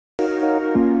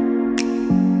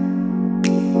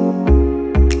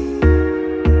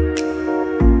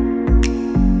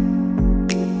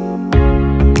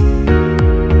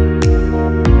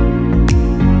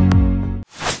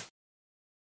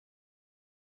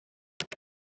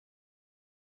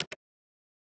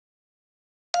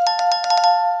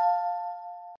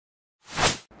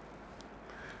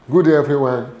Good day,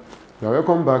 everyone. Now,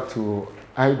 welcome back to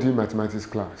ID Mathematics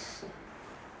class.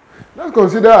 Let's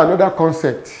consider another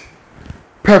concept,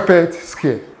 perfect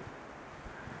square.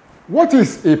 What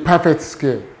is a perfect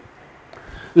square?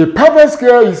 A perfect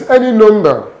square is any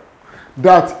number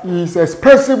that is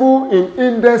expressible in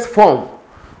index form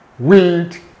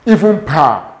with even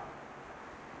power.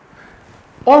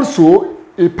 Also,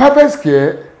 a perfect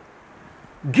square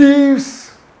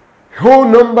gives whole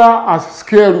number as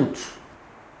square root.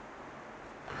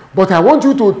 But I want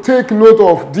you to take note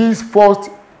of this first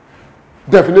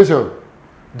definition,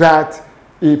 that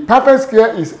a perfect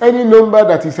square is any number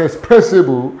that is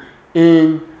expressible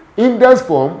in index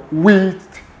form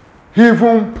with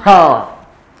even power.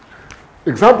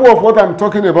 Example of what I'm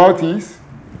talking about is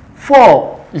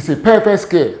 4 is a perfect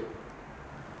square.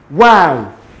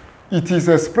 Why? It is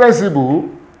expressible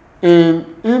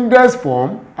in index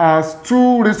form as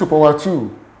 2 raised to power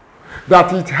 2.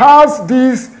 That it has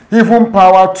this even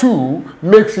power 2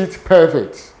 makes it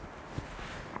perfect.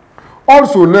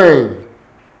 Also 9.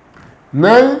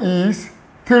 9 is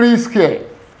 3 square.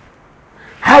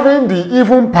 Having the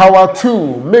even power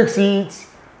 2 makes it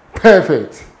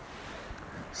perfect.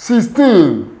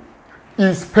 16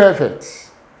 is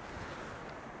perfect,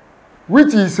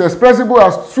 which is expressible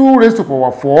as 2 raised to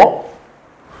power 4.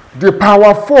 The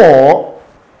power 4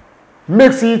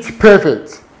 makes it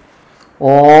perfect.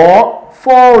 Or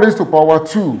 4 raised to power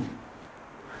 2.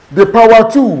 The power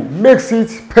 2 makes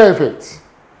it perfect.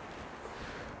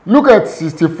 Look at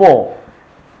 64.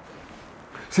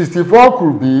 64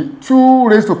 could be 2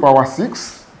 raised to power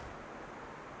 6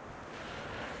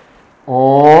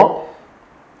 or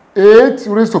 8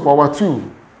 raised to power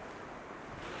 2.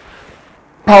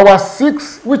 Power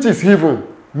 6, which is even,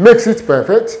 makes it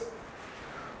perfect.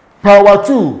 Power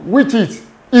 2, which is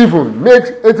even,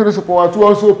 makes 8 raised to power 2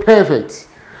 also perfect.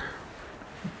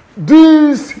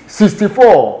 This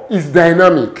 64 is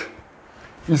dynamic.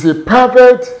 It's a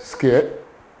perfect square,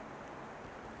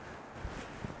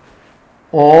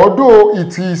 although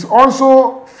it is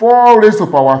also 4 raised to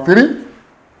power 3.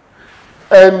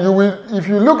 And you will, if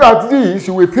you look at this,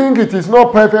 you will think it is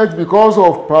not perfect because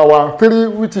of power 3,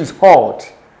 which is odd.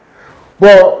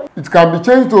 But it can be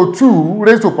changed to 2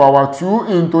 raised to power 2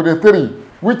 into the 3,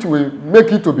 which will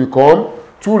make it to become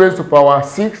 2 raised to power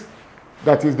 6.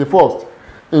 That is the first.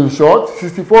 In short,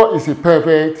 64 is a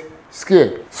perfect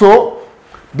square. So,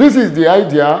 this is the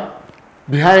idea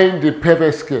behind the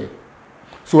perfect square.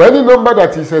 So, any number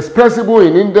that is expressible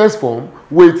in index form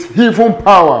with even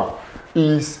power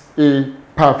is a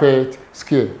perfect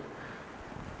square.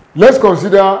 Let's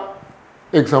consider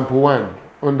example 1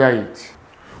 under it.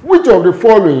 Which of the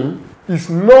following is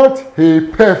not a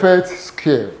perfect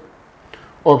square?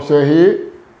 Option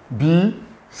A, B,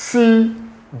 C,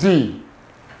 D.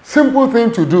 Simple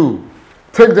thing to do.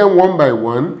 Take them one by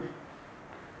one.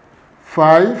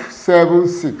 5, 7,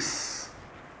 6.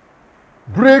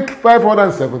 Break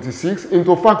 576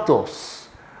 into factors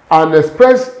and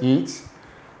express it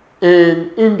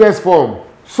in index form.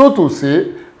 So to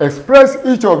say, express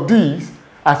each of these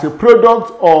as a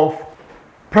product of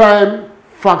prime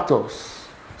factors.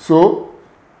 So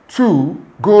 2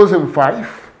 goes in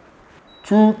 5,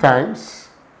 2 times,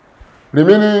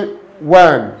 remaining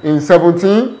 1 in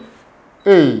 17,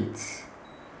 8.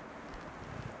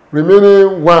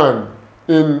 Remaining 1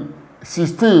 in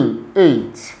 16,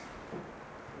 8.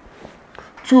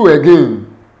 2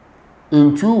 again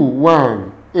in 2,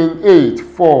 1. In 8,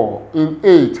 4. In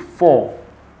 8, 4.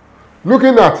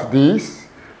 Looking at this,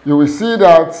 you will see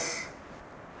that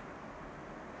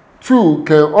 2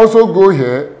 can also go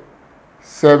here.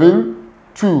 7,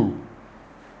 2.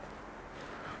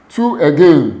 2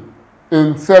 again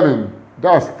in 7.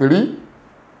 That's 3.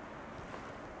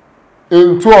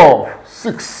 In 12,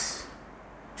 6.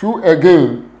 2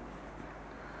 again.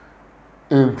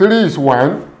 In 3 is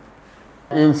 1.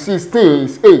 In 16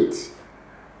 is 8.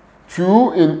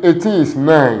 2 in 18 is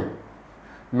 9.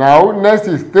 Now, next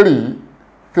is 3.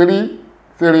 3,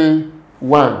 3,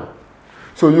 1.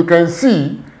 So you can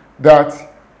see that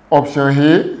option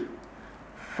A,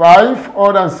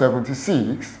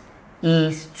 576,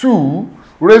 is 2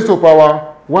 raised to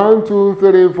power 1, 2,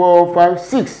 3, 4, 5,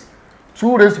 6.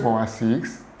 2 raised to power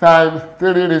 6 times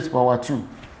 3 raised to power 2.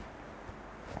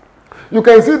 You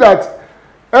can see that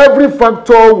every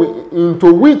factor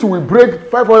into which we break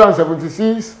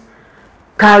 576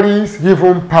 carries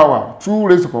even power. 2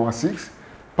 raised to power 6.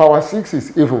 Power 6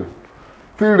 is even.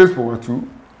 3 raised to power 2.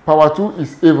 Power 2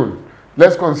 is even.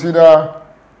 Let's consider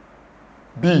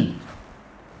B.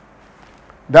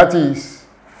 That is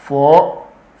 4,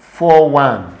 4,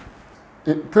 1.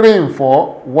 3 and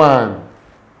 4, 1.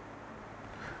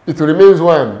 it remains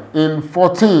 1. In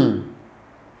 14,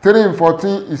 3 in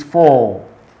 14 is 4.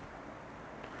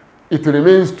 It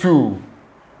remains 2.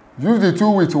 Use the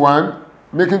 2 with 1,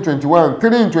 making 21.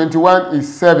 3 in 21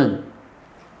 is 7.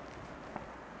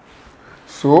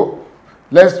 So,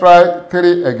 let's try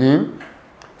 3 again.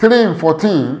 3 in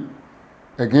 14,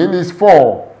 again, is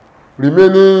 4.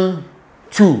 Remaining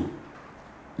 2.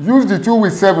 Use the 2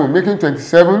 with 7, making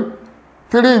 27.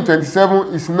 3 in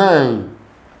 27 is 9.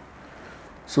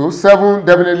 So 7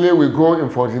 definitely will go in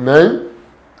 49.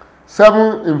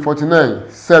 7 in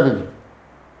 49, 7.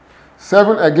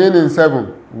 7 again in 7,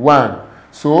 1.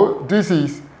 So this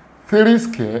is 3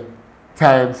 square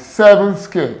times 7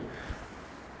 square.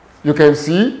 You can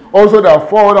see also that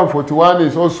 441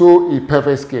 is also a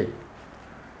perfect square.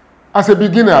 As a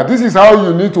beginner, this is how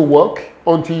you need to work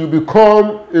until you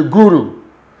become a guru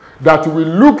that will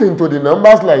look into the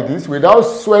numbers like this without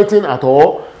sweating at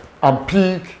all and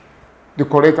pick the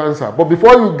correct answer. But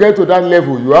before you get to that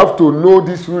level, you have to know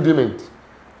this rudiment.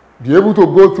 Be able to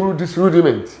go through this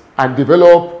rudiment and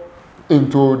develop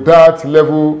into that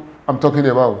level I'm talking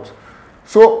about.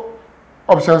 So,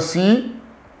 option C,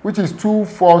 which is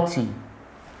 240.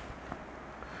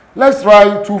 Let's try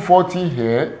 240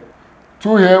 here.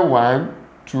 2 here, 1,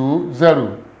 2,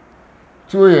 0.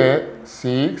 2 here,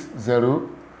 6, 0.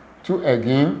 2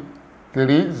 again,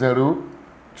 3, 0.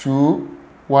 2,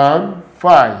 1,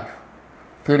 5.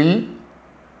 3,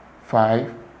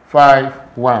 5, 5,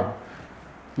 1.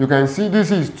 You can see this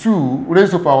is 2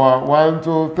 raised to power 1,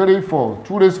 2, 3, 4.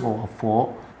 2 raised to power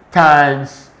 4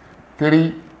 times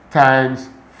 3 times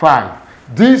 5.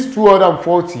 This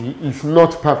 240 is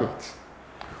not perfect.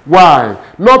 Why?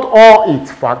 Not all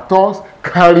its factors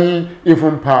carry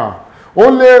even power.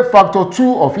 Only factor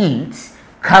 2 of it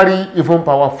carry even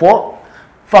power 4.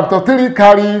 Factor 3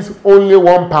 carries only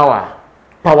 1 power.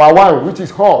 Power 1, which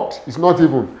is odd, is not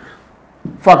even.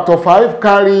 Factor 5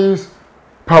 carries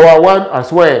power 1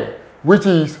 as well, which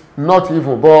is not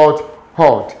even, but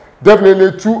odd.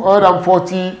 Definitely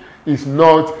 240 is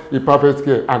not a perfect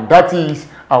square, and that is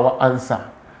our answer.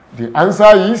 The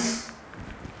answer is,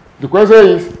 the question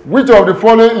is, which of the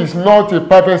following is not a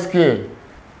perfect square?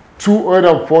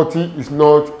 240 is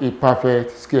not a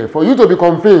perfect square. For you to be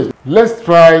confused, let's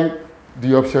try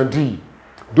the option D.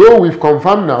 Though we've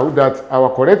confirmed now that our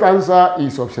correct answer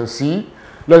is option C,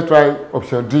 let's try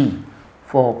option D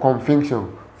for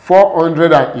confusion.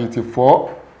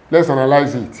 484. Let's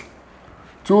analyze it.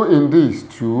 2 in this,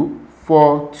 2,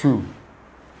 4, 2.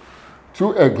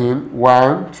 2 again,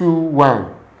 1, 2,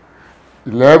 1.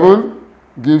 11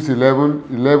 gives 11,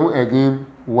 11 again,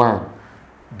 1.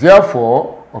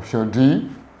 Therefore, option D,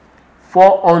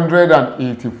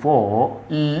 484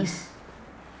 is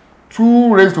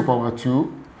 2 raised to power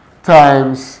 2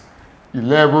 times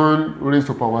 11 raised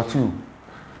to power 2.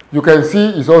 You can see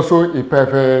it's also a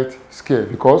perfect square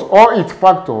because all its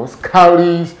factors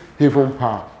carries even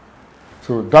power.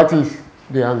 So that is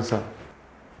the answer.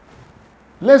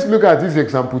 Let's look at this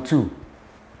example 2.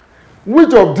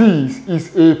 Which of these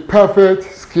is a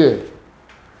perfect square?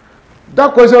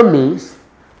 That question means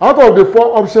out of the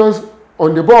 4 options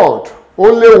on the board,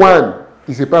 only 1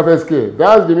 is a perfect square.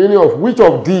 That's the meaning of which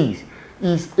of these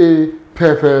is a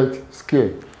perfect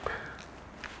square.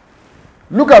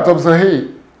 Look at option A.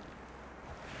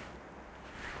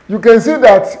 You can see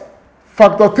that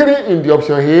factor 3 in the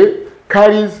option A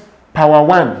carries power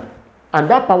 1. And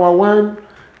that power 1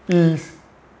 is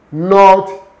not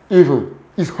even.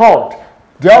 It's odd.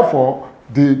 Therefore,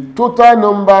 the total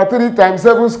number 3 times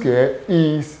 7 square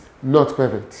is not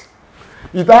perfect.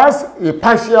 It has a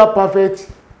partial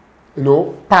perfect,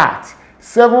 part.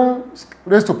 7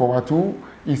 raised to power 2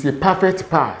 is a perfect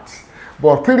part.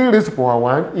 But 3 raised to power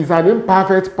 1 is an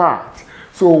imperfect part.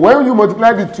 So when you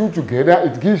multiply the 2 together,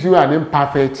 it gives you an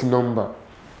imperfect number.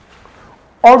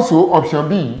 Also, option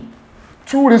B,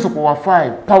 2 raised to power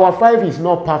 5. Power 5 is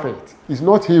not perfect. It's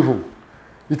not even.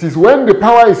 It is when the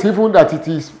power is even that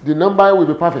the number will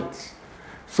be perfect.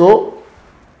 So,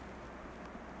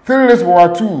 3 raised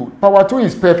to power 2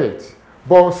 is perfect.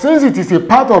 But since it is a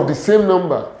part of the same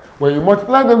number, when you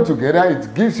multiply them together,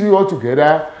 it gives you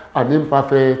altogether an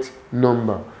imperfect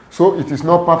number. So it is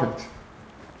not perfect.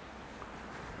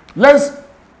 Let's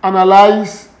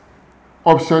analyze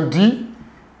option D.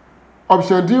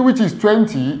 Option D, which is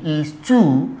 20, is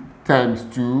 2 times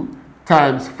 2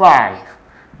 times 5.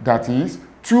 That is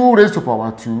 2 raised to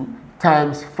power 2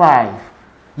 times 5.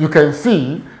 You can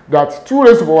see that 2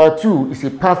 raised to power 2 is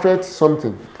a perfect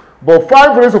something. But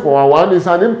 5 raised to power 1 is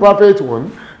an imperfect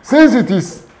one. Since it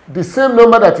is the same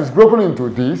number that is broken into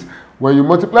this, when you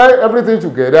multiply everything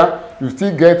together, you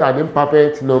still get an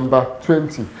imperfect number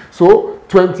 20. So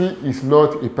 20 is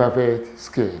not a perfect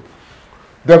scale.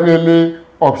 Definitely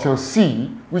option C,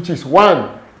 which is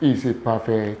 1, is a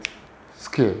perfect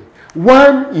scale.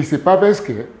 1 is a perfect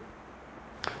scale.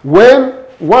 When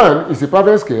 1 is a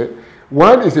perfect scale,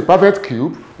 1 is a perfect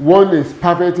cube, 1 is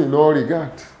perfect in all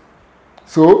regards.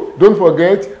 So don't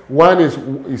forget, 1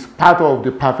 is part of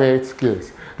the perfect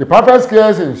scales. The perfect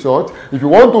scales, in short, if you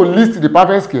want to list the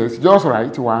perfect scales, just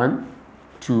write 1,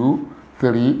 2,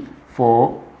 3,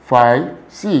 4, 5,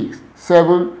 6,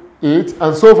 7, 8,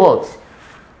 and so forth.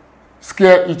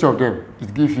 Scale each of them.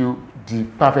 It gives you the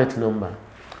perfect number.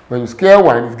 When you scale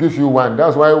 1, it gives you 1.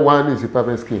 That's why 1 is a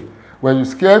perfect scale. When you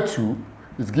scale 2,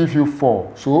 it gives you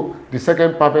 4. So the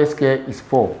second perfect scale is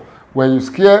 4. When you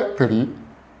scale 3,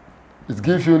 it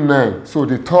gives you 9. So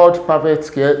the third perfect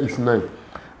scale is 9.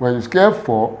 When you scale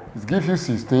 4, it gives you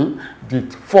 16. The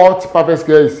fourth perfect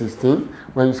scale is 16.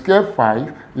 When you scale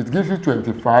 5, it gives you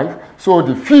 25. So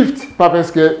the fifth perfect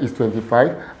scale is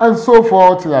 25. And so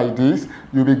forth like this.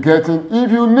 You'll be getting,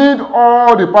 if you need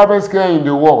all the perfect scale in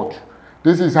the world,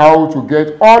 this is how to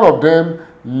get all of them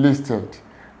listed.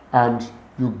 And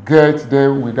you get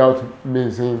them without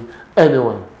missing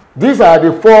anyone. These are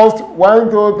the first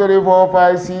 1, 2, 3, 4,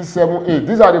 5, 6, 7, 8.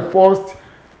 These are the first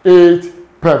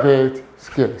 8 perfect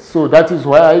scales. So that is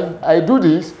why I do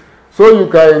this, so you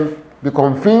can be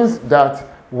convinced that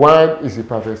 1 is a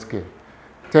perfect scale.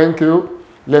 Thank you.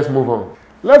 Let's move on.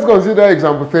 Let's consider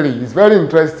example 3. It's very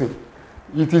interesting.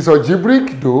 It is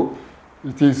algebraic though.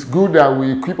 It is good that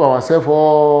we equip ourselves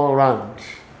all around.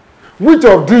 Which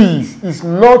of these is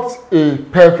not a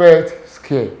perfect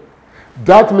scale?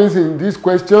 That means in this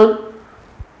question,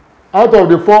 out of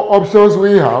the 4 options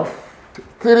we have,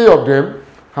 3 of them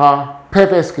are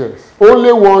perfect scales.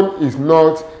 Only 1 is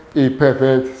not a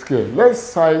perfect scale. Let's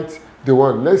cite the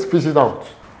one. Let's fish it out.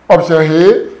 Option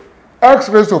A, x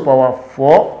raised to power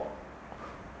 4,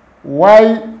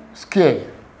 y scale.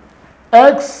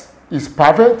 X is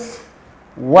perfect,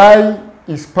 y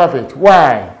is perfect.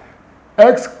 Why?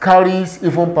 X carries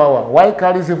even power, y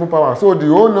carries even power. So the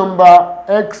whole number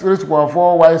x raised to power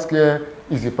 4 y square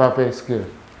is a perfect scale.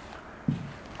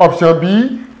 Option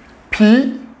B,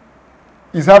 P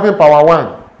is having power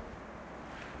 1.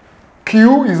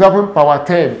 Q is having power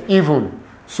 10 even.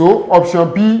 So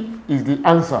option B is the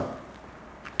answer.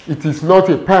 It is not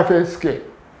a perfect scale.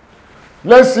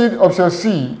 Let's see, option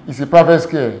C is a perfect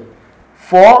scale.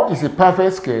 4 is a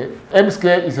perfect scale. M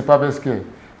scale is a perfect scale.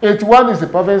 81 is a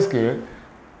perfect scale.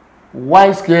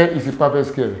 Y scale is a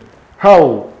perfect scale.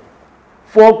 How?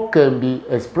 4 can be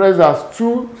expressed as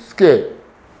 2 scale.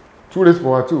 2 raised to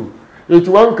power 2.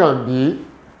 81 can be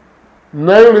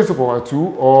 9 raised to power 2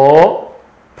 or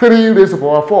 3 raised to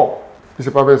power 4. It's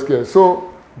a perfect scale.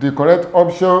 So the correct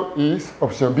option is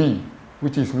option B,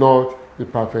 which is not a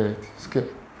perfect scale.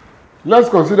 Let's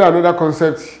consider another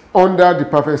concept under the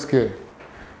perfect scale.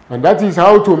 And that is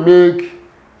how to make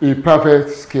a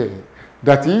perfect scale.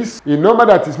 That is, a number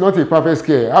that is not a perfect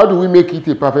scale. How do we make it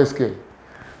a perfect scale?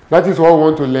 That is what we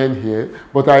want to learn here.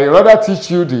 But I rather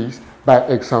teach you this by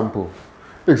example.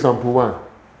 Example 1.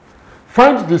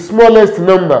 Find the smallest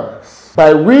numbers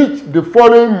by which the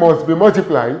following must be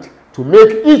multiplied to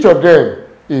make each of them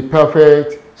a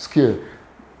perfect scale.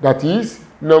 That is,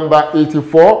 number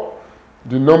 84,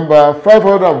 the number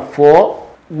 504.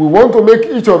 We want to make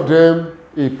each of them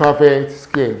a perfect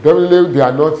scale. Definitely they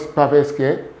are not perfect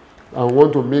scale, and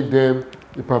want to make them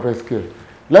a perfect scale.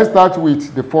 Let's start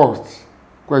with the first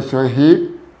question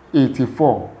here,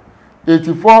 84.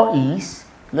 84 is,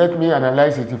 let me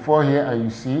analyze 84 here and you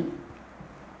see,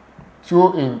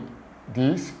 2 in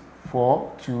this,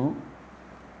 4, 2,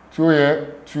 2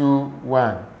 here, 2,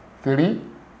 1, 3,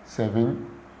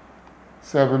 7,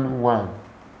 7, 1.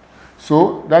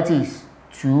 So that is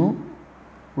 2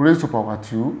 raised to power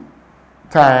 2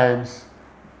 times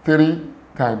 3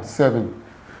 times 7.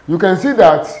 You can see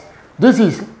that this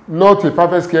is not a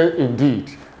perfect scale indeed,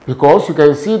 because you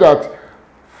can see that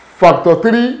factor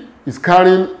 3 is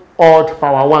carrying odd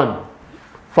power 1.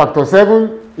 Factor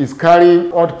 7 is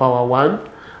carrying odd power 1.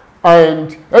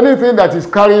 And anything that is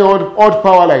carrying odd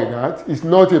power like that is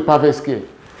not a perfect scale.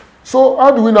 So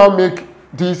how do we now make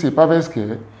this a perfect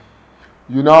scale?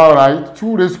 You now write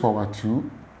 2 raised to power 2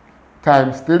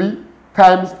 times 3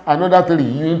 times another 3.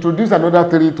 You introduce another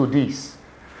 3 to this.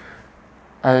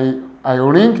 I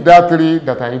ring that 3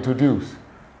 that I introduced.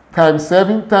 Times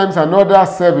 7 times another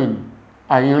 7.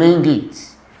 I ring it.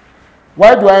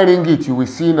 Why do I ring it? You will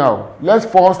see now. Let's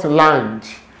first land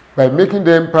by making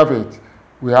them perfect.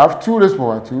 We have 2 raised to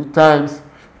power 2 times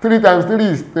 3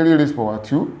 is 3 raised to power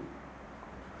 2.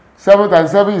 7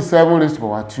 times 7 is 7 raised to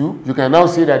power 2. You can now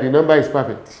see that the number is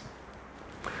perfect.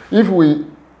 if we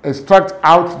extract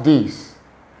out this,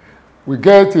 we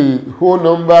get a whole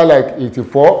number like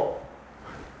 84.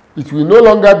 It will no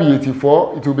longer be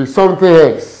 84, it will be something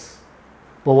else.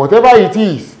 But whatever it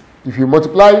is, if you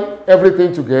multiply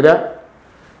everything together,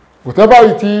 whatever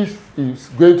it is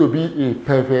going to be a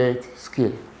perfect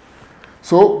square.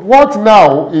 So what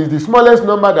now is the smallest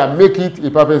number that make it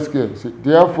a perfect square? So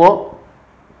therefore,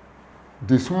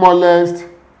 the smallest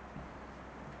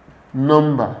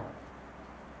number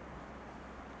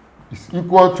is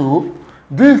equal to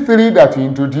these 3 that you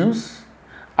introduce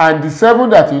and the 7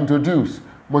 that you introduce.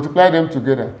 Multiply them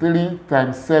together. 3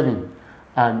 times 7,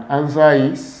 and answer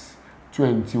is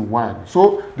 21.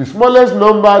 So the smallest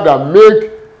number that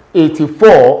make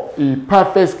 84 a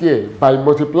perfect square by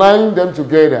multiplying them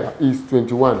together is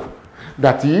 21.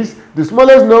 That is, the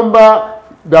smallest number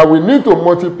that we need to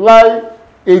multiply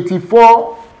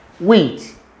 84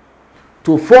 with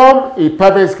to form a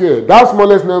perfect square, that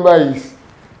smallest number is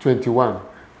 21.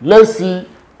 Let's see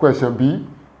question B,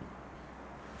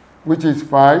 which is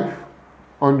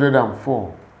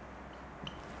 504.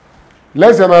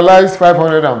 Let's analyze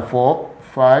 504.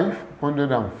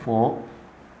 504.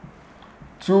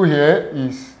 2 here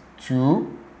is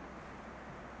 2,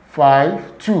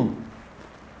 5, 2.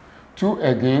 2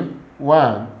 again,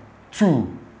 1,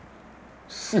 2,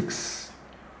 6.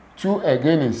 2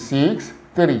 again is 6,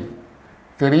 3.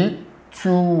 3,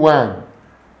 2, 1.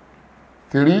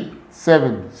 3,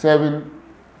 7, 7,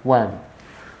 1.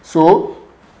 So,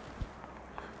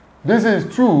 this is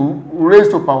 2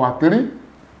 raised to power 3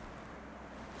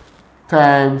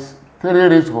 times 3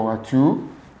 raised to power 2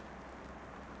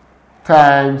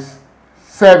 times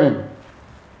 7.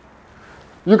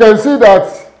 You can see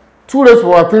that 2 raised to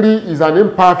power 3 is an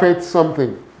imperfect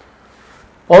something.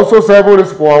 Also 7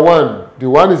 raised to power 1, the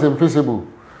 1 is invisible.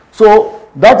 So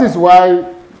that is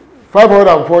why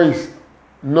 504 is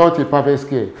not a perfect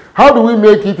square. How do we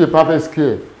make it a perfect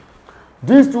square?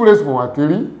 This 2 raised to power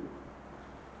 3,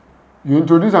 you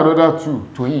introduce another 2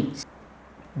 to it.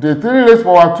 The 3 raised to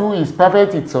power 2 is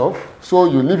perfect itself, so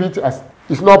you leave it as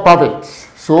it's not perfect.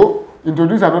 So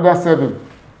introduce another 7.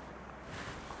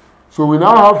 So we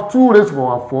now have 2 raised to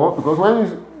power 4, because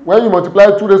when you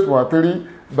multiply 2 raised to power 3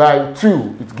 by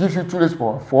 2, it gives you 2 raised to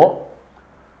power 4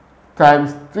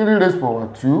 times 3 raised to power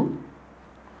 2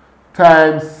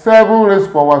 times 7 raised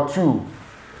to power 2.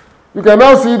 You can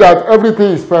now see that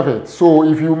everything is perfect. So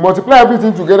if you multiply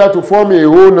everything together to form a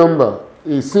whole number,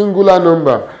 a singular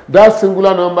number, that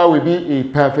singular number will be a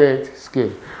perfect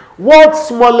square. What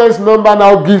smallest number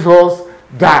now gives us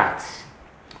that?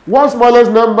 What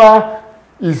smallest number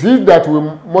is it that we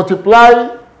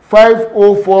multiply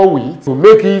 504 with to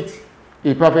make it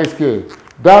a perfect square?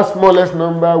 That smallest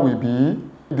number will be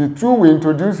the 2 we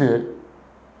introduce here,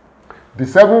 the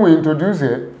 7 we introduce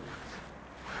here,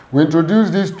 we introduce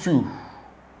these 2,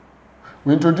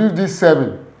 we introduce this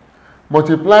 7.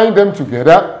 Multiplying them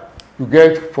together, you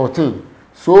get 14.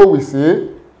 So we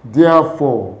say,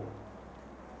 therefore,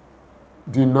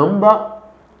 the number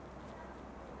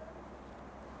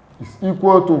is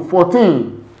equal to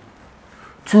 14.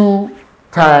 2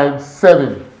 times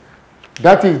 7.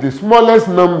 That is the smallest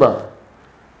number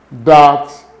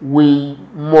that we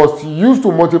must use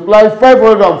to multiply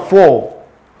 504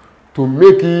 to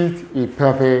make it a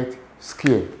perfect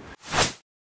square.